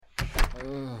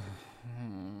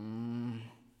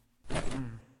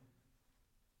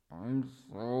I'm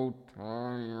so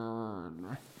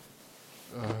tired.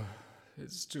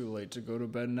 It's too late to go to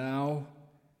bed now.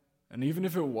 And even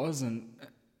if it wasn't,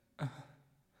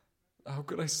 how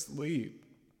could I sleep?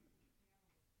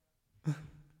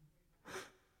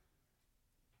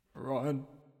 Ron.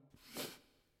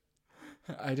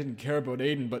 I didn't care about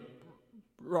Aiden, but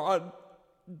Ron.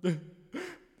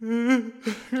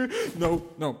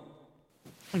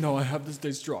 No, I have to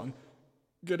stay strong.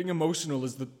 Getting emotional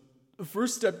is the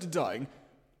first step to dying.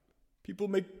 People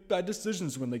make bad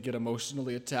decisions when they get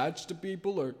emotionally attached to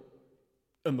people or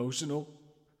emotional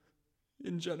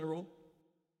in general.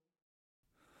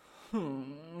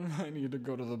 I need to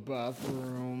go to the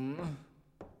bathroom.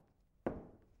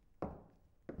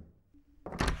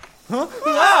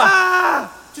 Huh?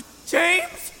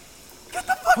 James? Get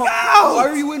the fuck out! Why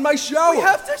are you in my shower? We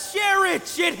have to share it,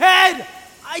 shithead!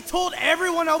 I told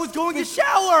everyone I was going to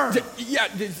shower!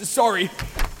 Sorry.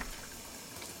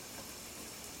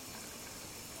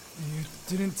 You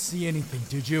didn't see anything,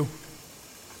 did you?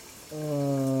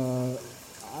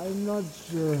 I'm not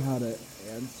sure how to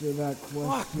answer that question.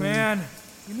 Fuck, man.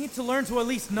 You need to learn to at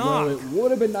least knock. Well, it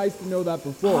would have been nice to know that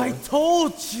before. I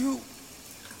told you!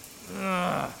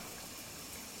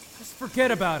 Just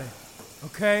forget about it,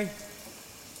 okay?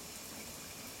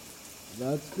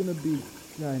 That's gonna be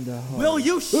kinda hard. Will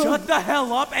you shut the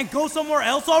hell up and go somewhere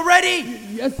else already?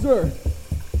 Yes, sir.